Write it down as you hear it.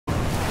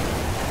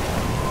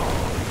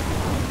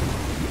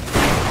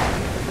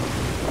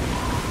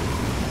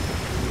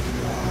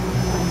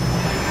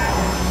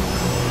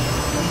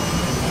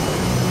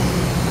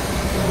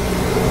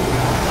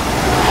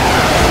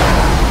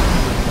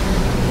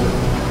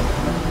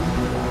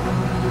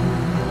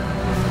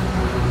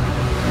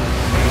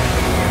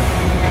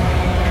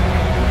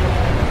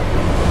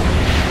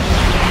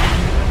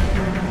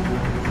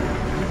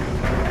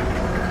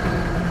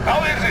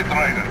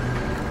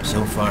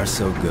far,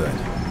 so good.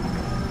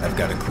 I've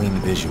got a clean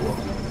visual.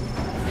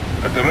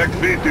 A direct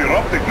feed to your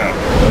optic now.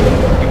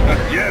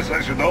 Yes,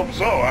 I should hope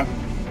so, huh?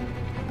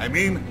 I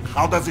mean,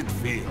 how does it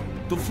feel?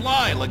 To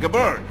fly like a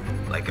bird?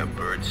 Like a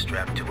bird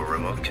strapped to a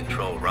remote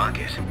control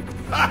rocket.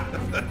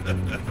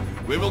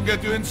 We will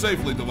get you in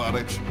safely,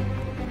 Tovarich.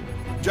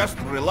 Just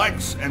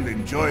relax and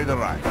enjoy the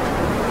ride.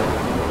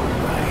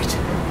 Right.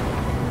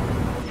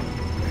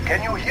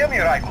 Can you hear me,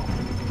 Raiko?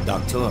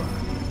 Doctor.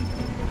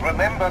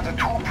 Remember the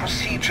two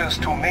procedures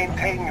to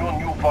maintain your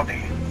new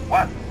body.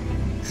 1.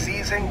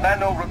 Seizing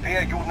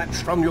nano-repair units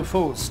from your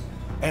foes.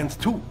 And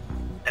 2.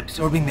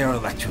 Absorbing their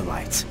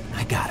electrolytes.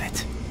 I got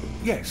it.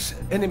 Yes,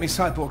 enemy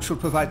cyborgs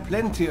should provide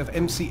plenty of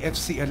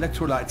MCFC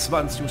electrolytes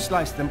once you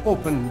slice them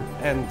open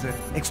and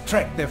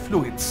extract their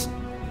fluids.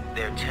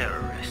 They're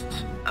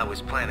terrorists. I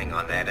was planning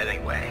on that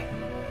anyway.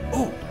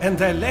 Oh, and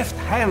their left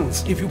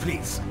hands, if you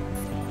please.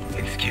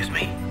 Excuse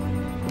me?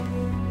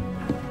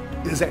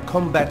 Their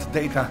combat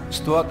data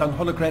stored on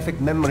holographic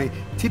memory,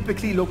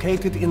 typically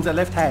located in the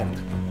left hand.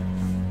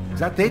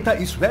 That data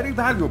is very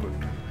valuable.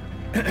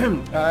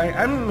 I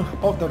am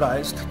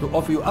authorized to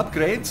offer you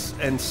upgrades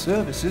and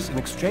services in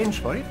exchange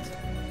for it.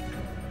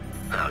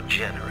 How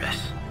generous.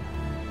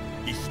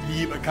 Ich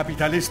liebe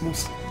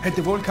Kapitalismus. Had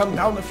the world come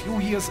down a few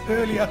years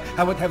earlier,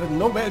 I would have a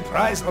Nobel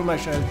Prize on my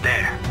shelf.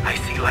 There, I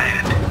see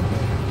land.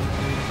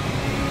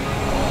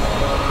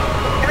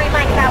 3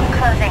 mics out,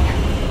 closing.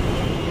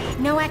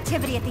 No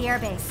activity at the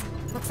airbase.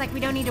 Looks like we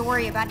don't need to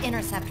worry about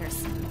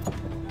interceptors.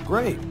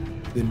 Great.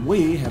 Then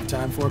we have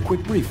time for a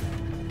quick briefing.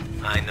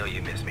 I know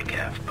you miss me,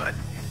 Kev, but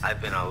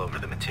I've been all over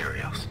the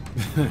materials.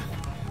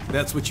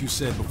 That's what you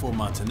said before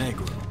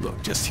Montenegro.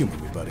 Look, just humor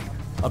me, buddy.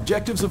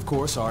 Objectives, of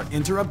course, are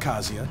enter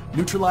Abkhazia,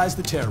 neutralize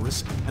the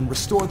terrorists, and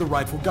restore the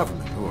rightful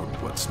government, or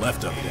what's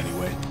left of it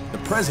anyway. The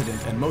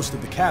president and most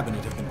of the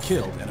cabinet have been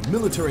killed, and a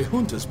military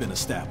junta's been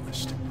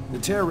established. The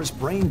terrorists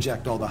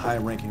brain-jacked all the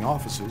high-ranking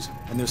officers,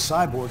 and their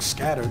cyborgs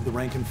scattered the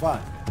rank and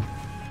file.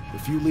 The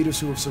few leaders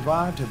who have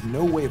survived have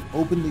no way of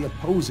openly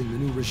opposing the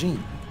new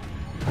regime.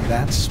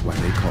 That's why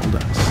they called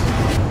us.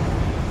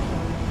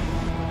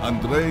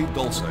 Andrei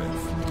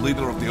Dolzaev,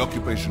 leader of the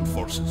occupation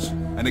forces,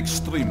 an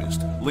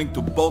extremist linked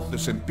to both the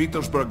St.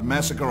 Petersburg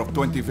massacre of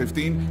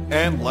 2015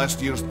 and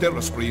last year's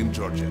terror spree in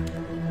Georgia.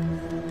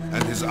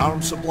 And his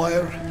arms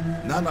supplier,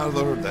 none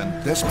other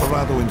than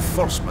Desperado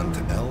Enforcement,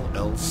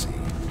 LLC.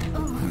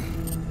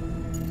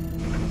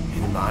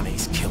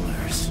 Ilmani's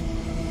killers.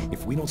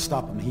 If we don't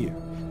stop them here,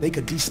 they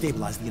could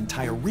destabilize the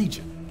entire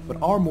region. But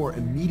our more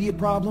immediate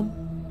problem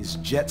is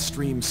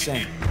Jetstream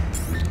Sam.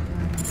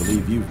 I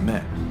believe you've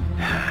met.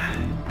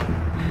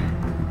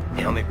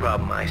 The only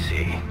problem I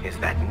see is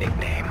that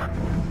nickname.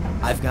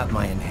 I've got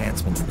my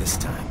enhancements this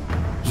time.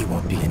 He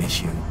won't be an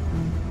issue.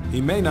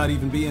 He may not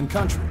even be in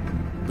country,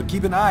 but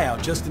keep an eye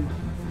out just in...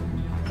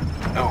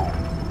 Oh,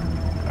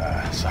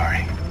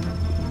 sorry.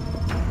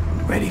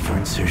 Ready for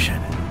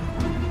insertion.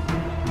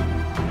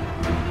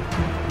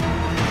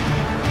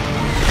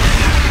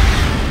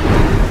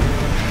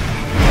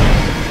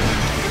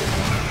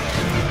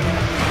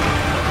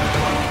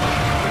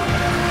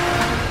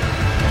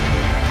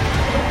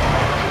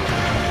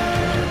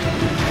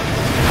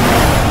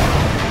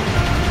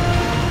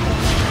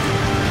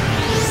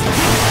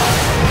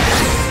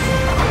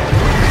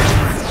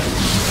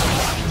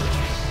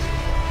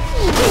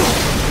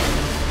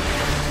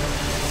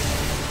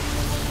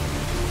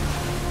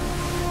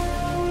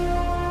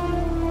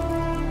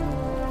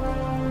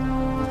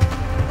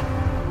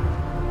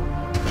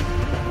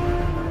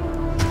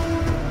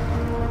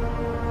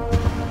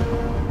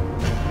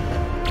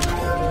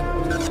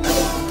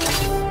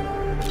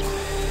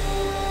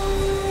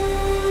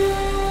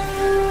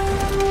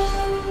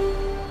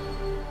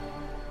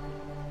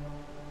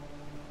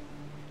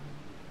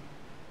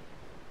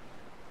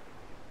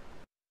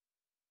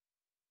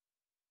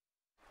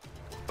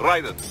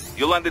 Raiden,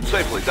 you landed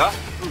safely, da?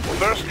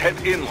 First, head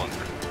inland.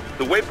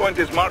 The waypoint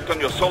is marked on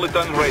your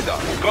Soliton radar.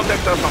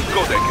 Contact us on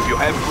Codec if you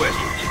have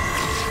questions.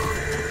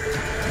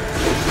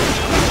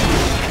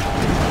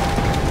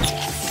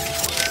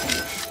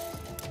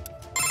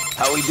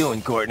 How we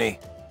doing, Courtney?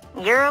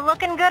 You're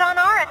looking good on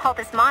our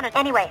cultist monitor.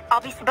 Anyway,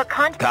 I'll be but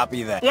contact.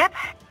 Copy that. Yep.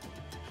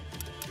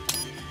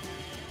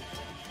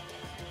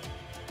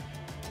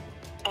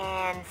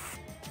 And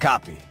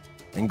Copy.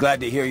 And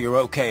glad to hear you're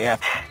okay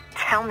after...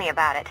 tell me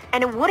about it.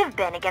 And it would have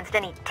been against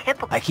any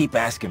typical... I keep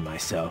asking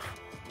myself,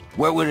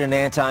 where would an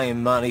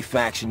anti-Imani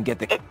faction get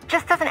the... It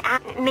just doesn't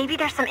act... Maybe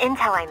there's some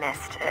intel I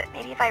missed.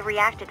 Maybe if I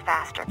reacted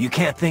faster. You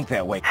can't think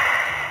that way.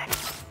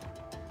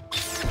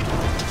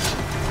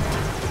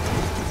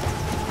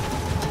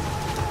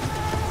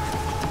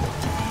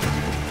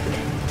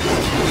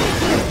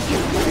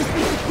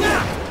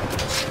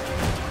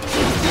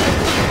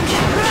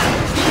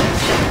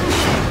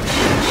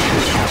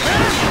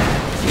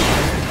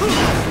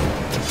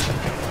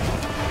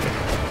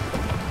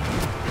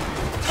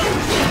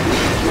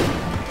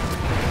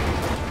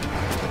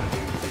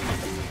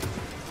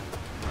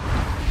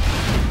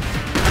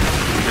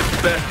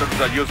 Bastards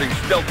are using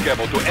stealth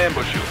cable to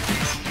ambush you.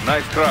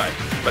 Nice try.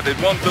 But it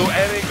won't do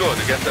any good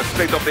against a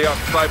state-of-the-art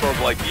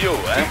cyborg like you,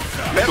 eh?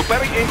 To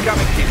bury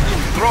incoming hits,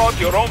 throw out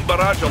your own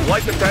barrage of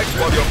light attacks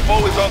while your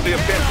foe is on the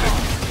offensive.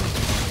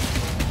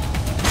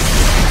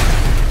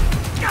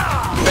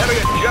 Bury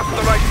at just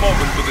the right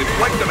moment to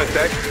deflect an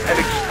attack and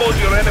expose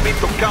your enemy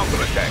to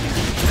counterattack.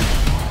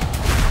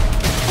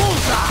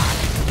 Bullseye!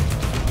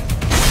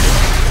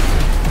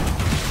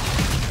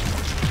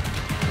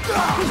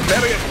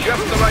 Bury at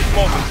just the right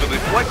moment to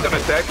deflect an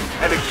attack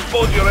and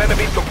expose your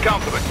enemy to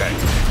counterattack.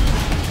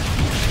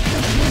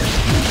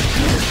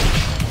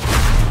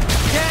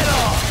 Get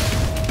off!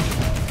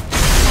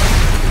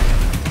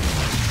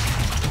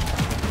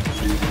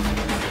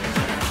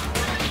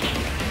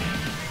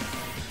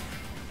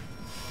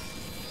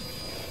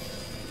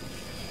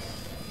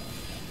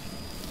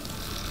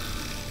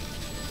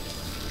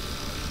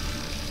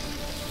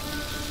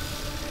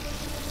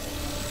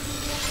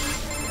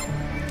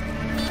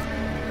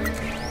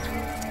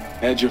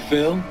 Had your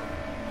fill?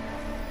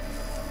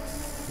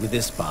 With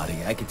this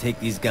body, I could take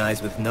these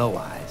guys with no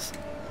eyes.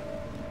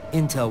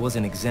 Intel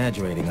wasn't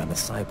exaggerating on the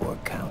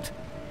cyborg count.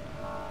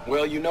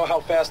 Well, you know how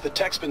fast the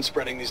tech's been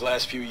spreading these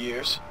last few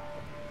years.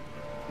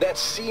 That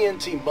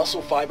CNT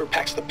muscle fiber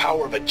packs the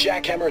power of a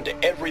jackhammer into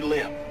every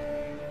limb.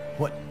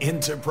 What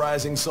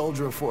enterprising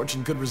soldier of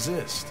fortune could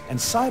resist? And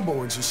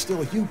cyborgs are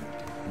still human.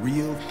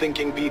 Real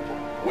Thinking people.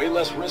 Way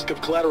less risk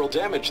of collateral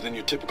damage than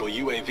your typical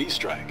UAV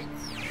strike.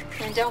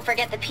 And don't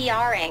forget the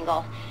PR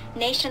angle.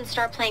 Nations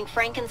start playing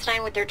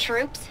Frankenstein with their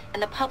troops,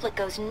 and the public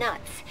goes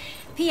nuts.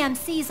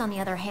 PMCs, on the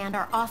other hand,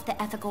 are off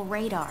the ethical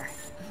radar.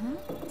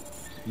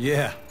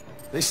 Yeah.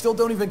 They still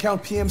don't even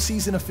count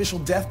PMCs in official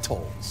death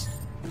tolls.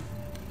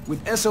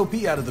 With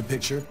SOP out of the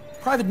picture,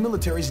 private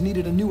militaries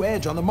needed a new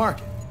edge on the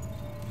market.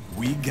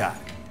 We got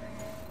it.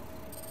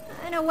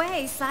 In a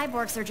way,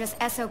 cyborgs are just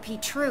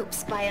SOP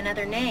troops by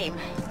another name.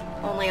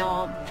 Only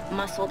all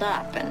muscled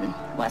up and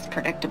less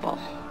predictable.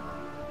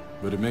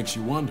 But it makes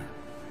you wonder,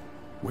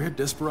 where'd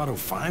Desperado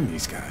find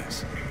these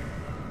guys?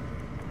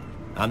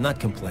 I'm not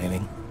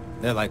complaining.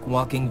 They're like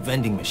walking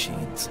vending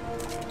machines.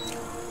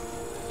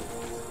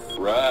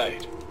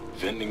 Right.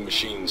 Vending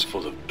machines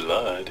full of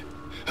blood.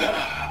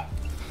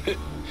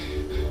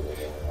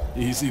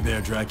 Easy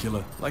there,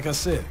 Dracula. Like I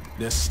said,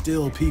 they're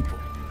still people.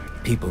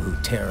 People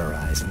who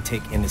terrorize and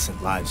take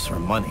innocent lives for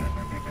money.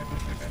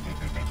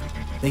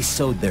 They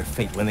sowed their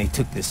fate when they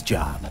took this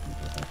job.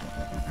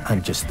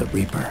 I'm just the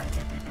Reaper.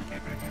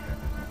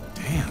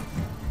 Damn.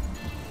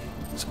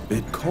 It's a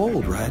bit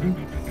cold, Raiden.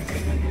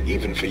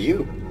 Even for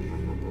you.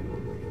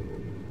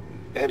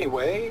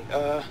 Anyway,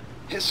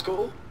 his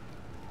school?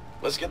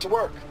 Let's get to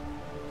work.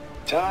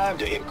 Time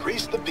to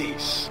increase the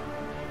peace.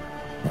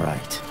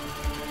 Right.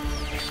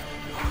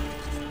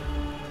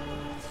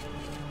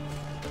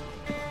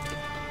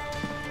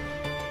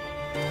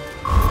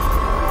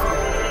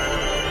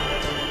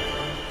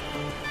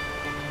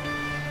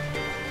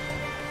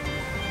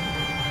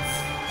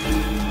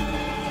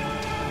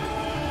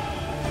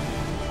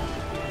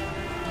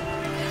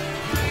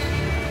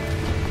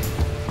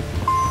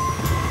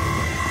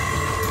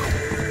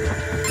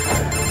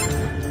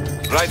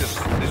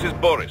 Raiden, this is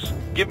Boris.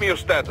 Give me your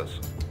status.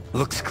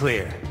 Looks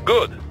clear.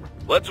 Good.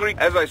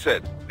 As I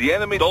said, the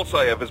enemy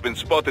Dolsaev has been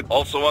spotted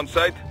also on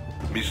site.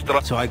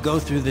 So I go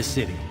through the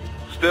city.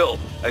 Still,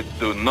 I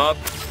do not...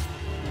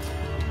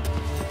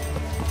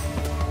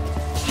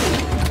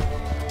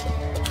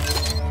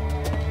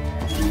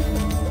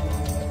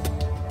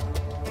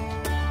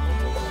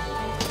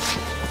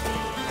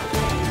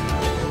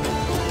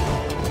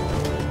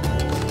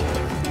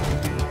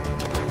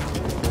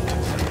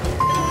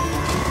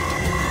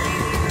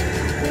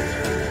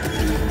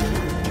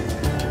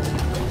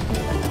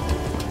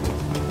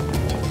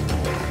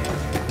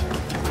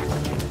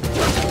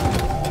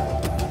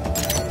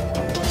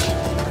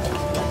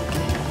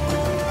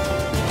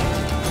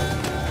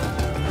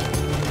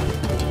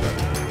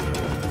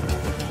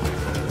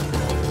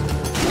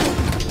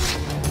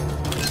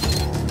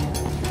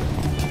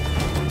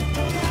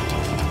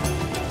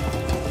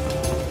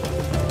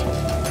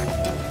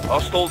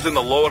 Hostiles in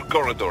the lower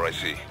corridor, I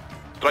see.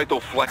 Try to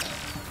flex.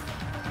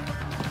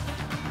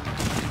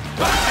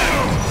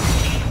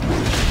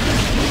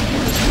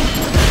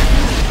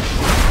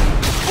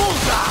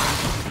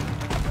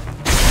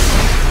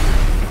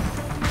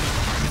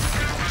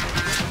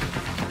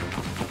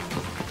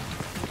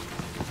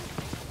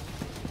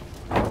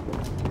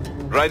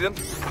 Raiden,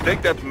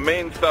 take that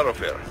main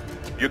thoroughfare.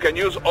 You can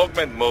use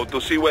augment mode to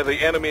see where the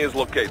enemy is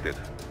located.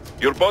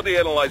 Your body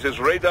analyzes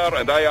radar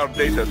and IR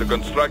data to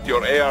construct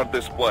your AR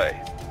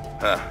display.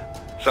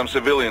 Some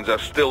civilians are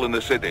still in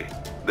the city.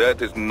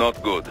 That is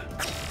not good.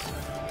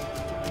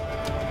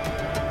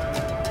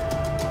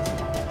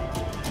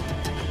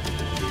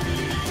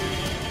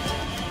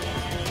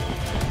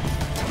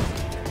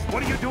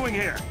 What are you doing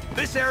here?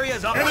 This area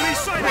is up. Enemy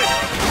sighted!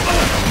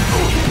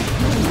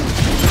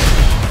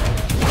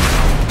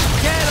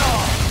 Get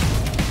off!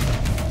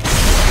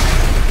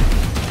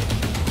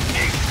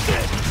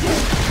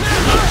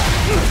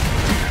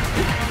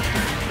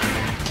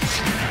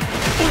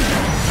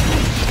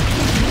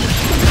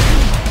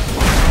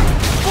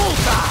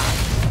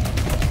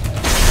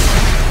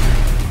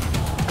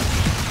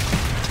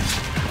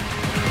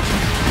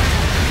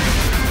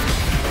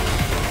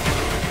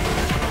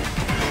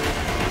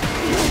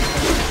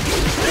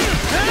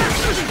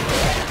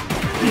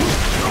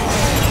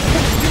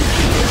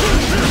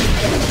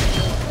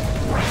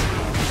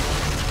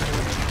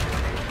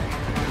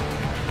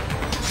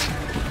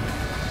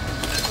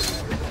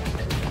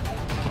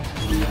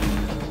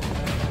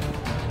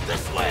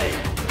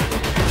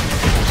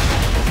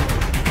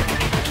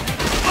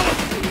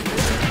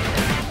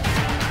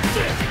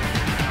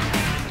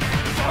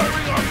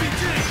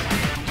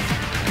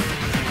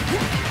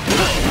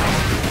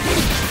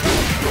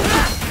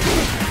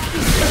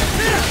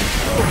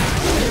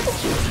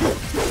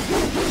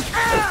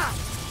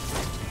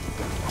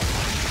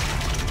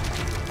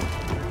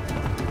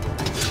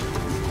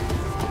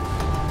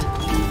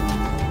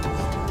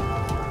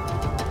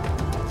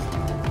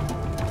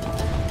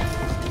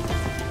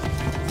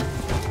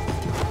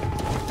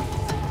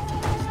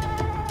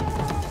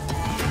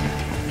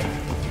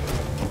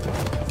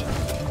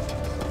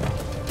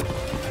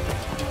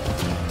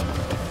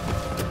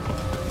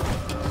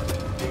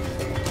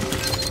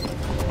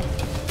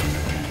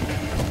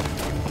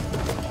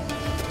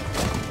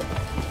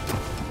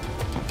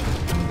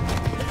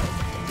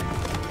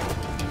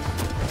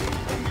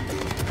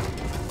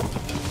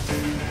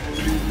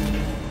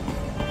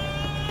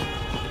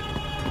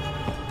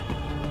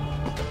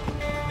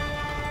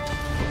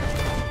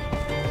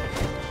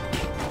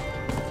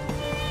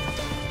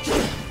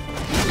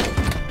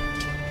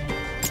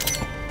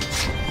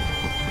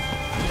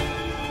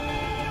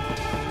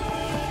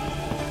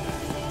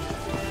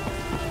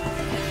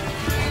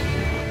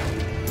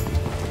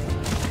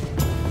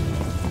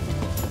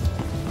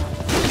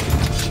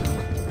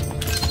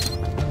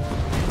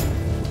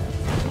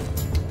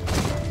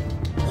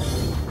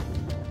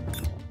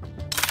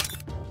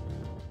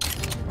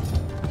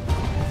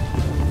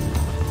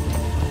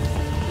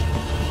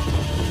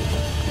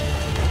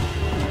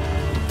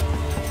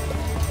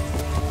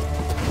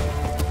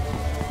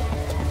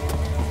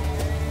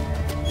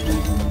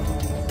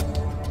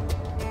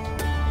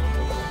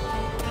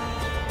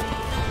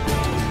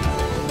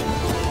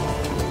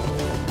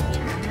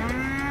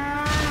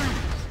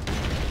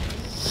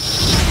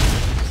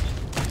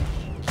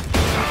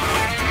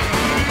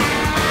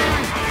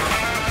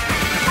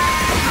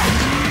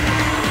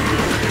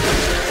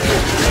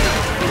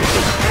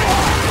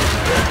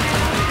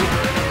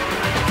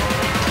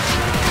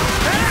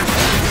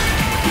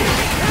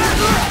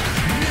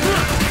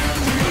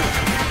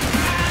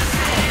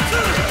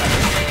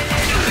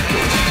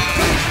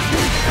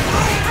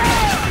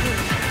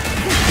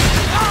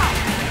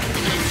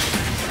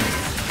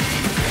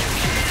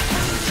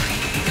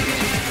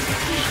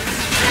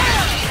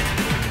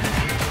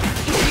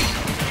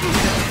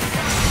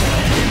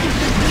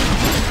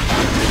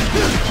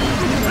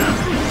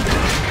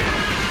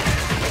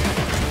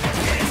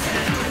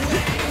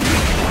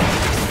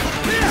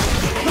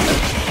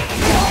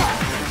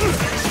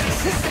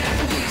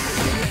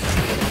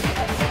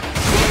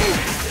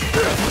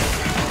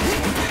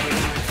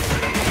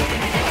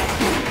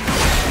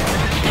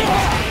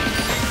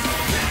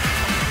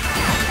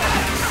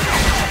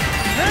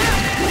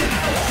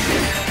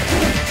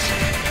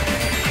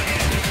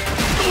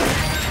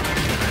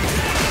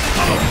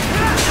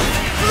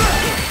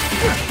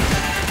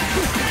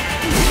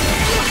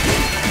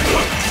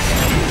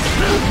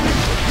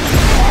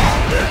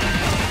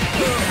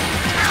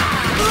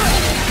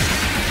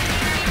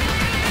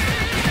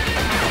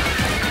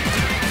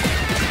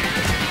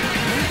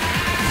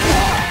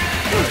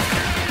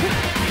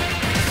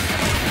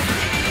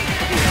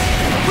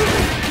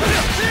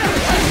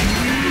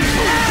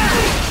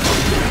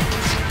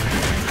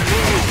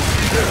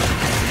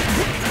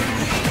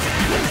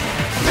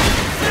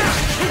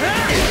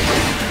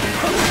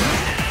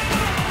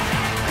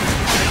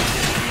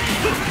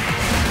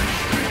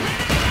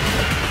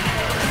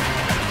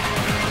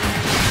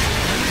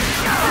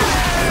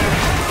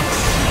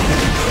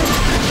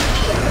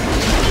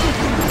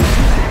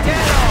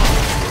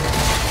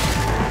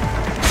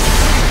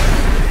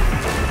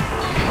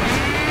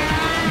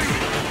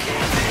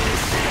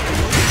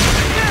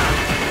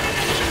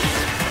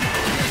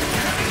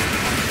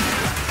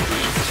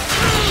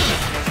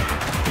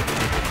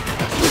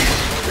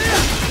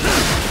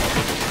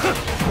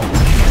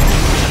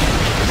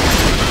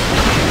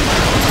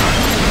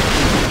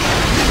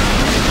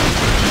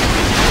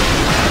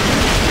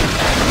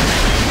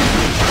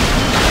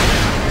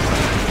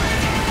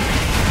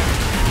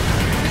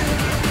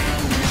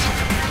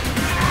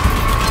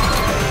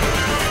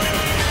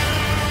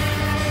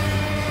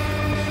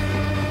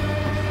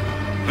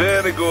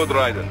 Very good,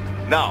 Raiden.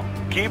 Now,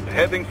 keep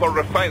heading for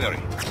refinery.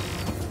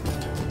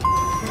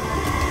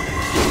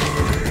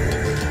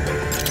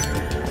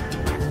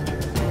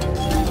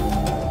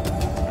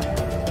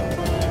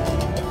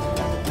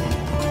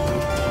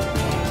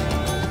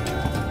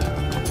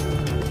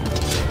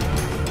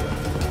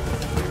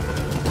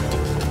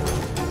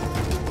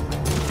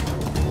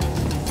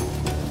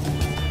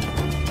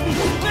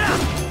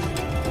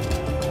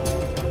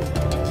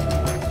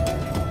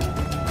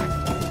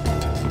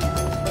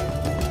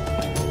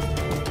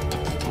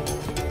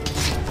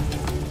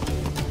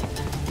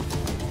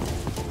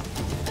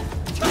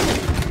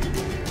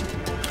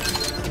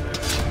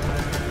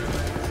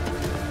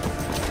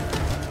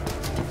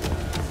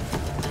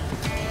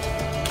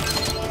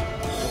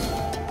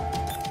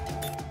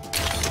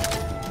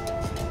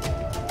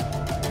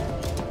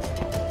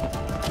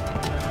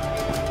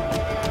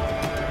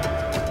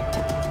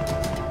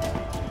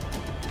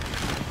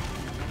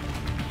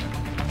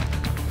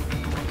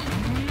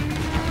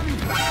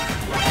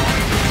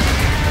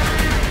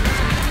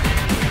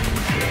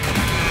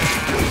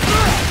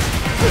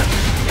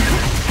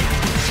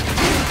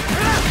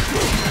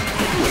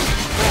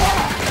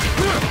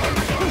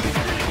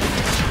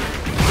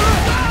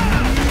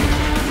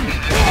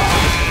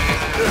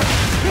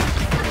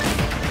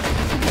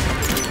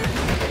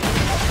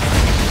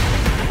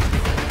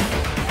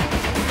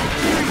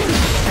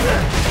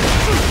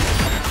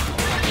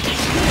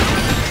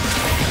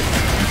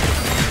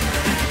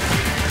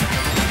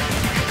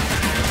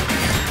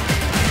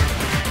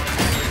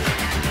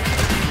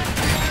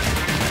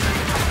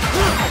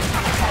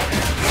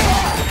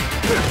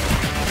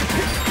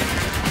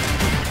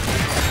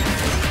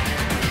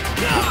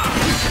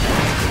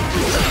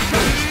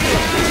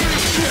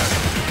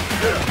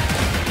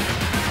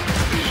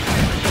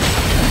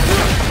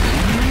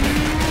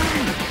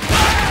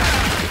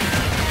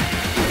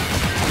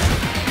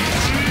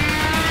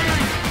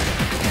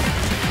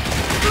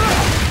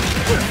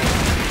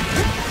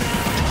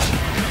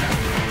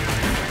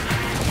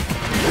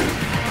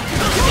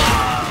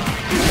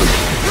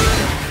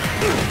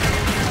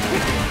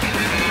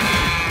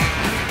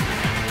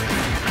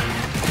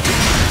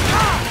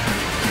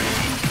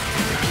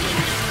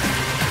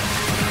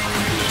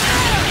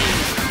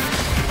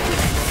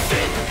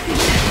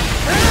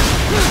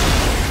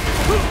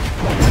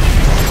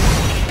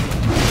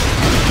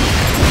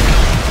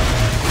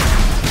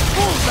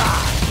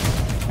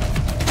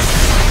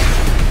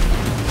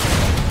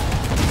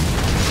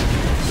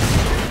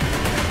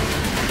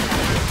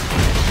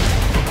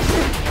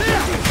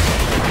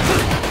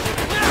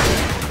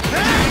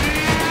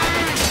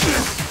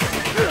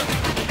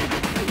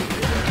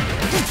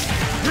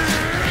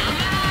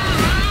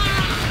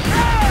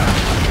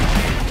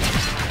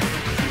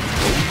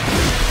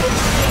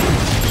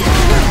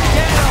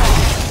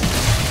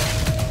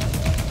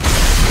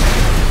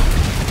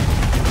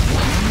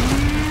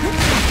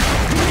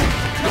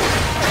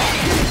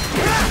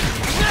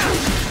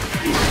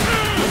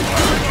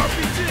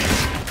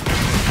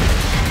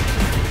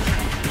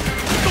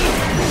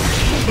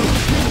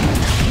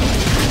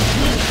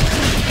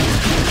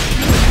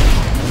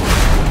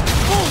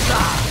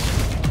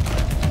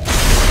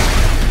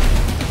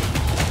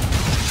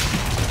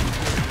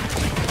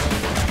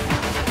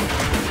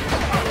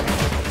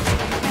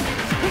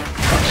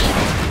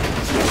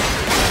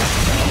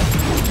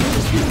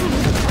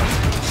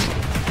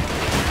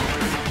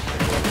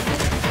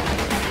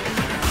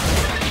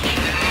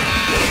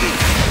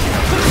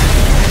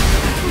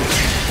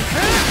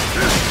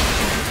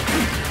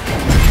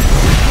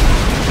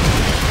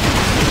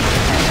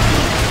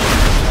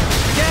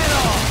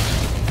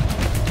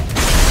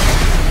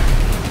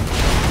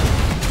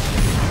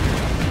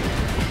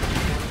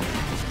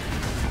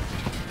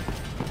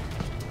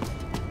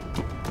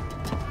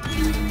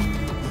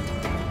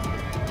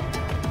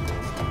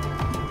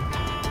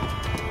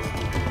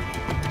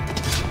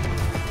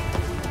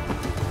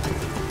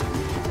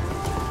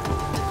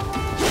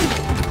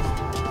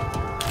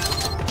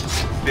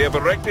 They have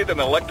erected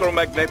an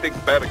electromagnetic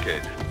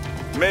barricade.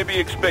 Maybe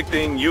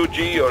expecting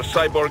UG or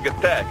Cyborg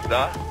attack,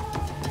 huh?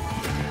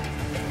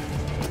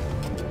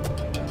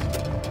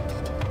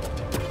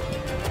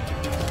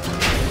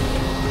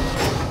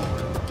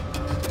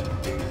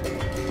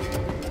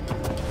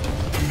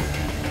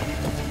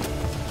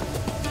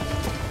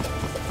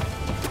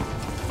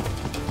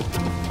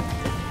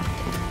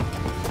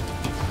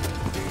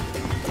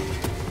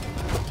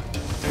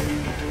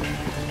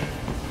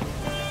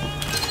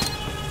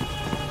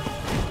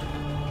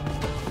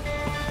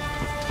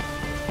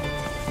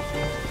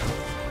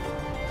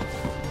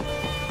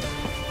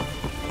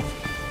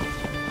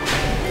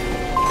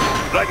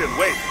 Raiden,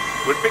 wait.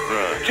 We're big.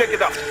 Check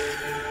it out.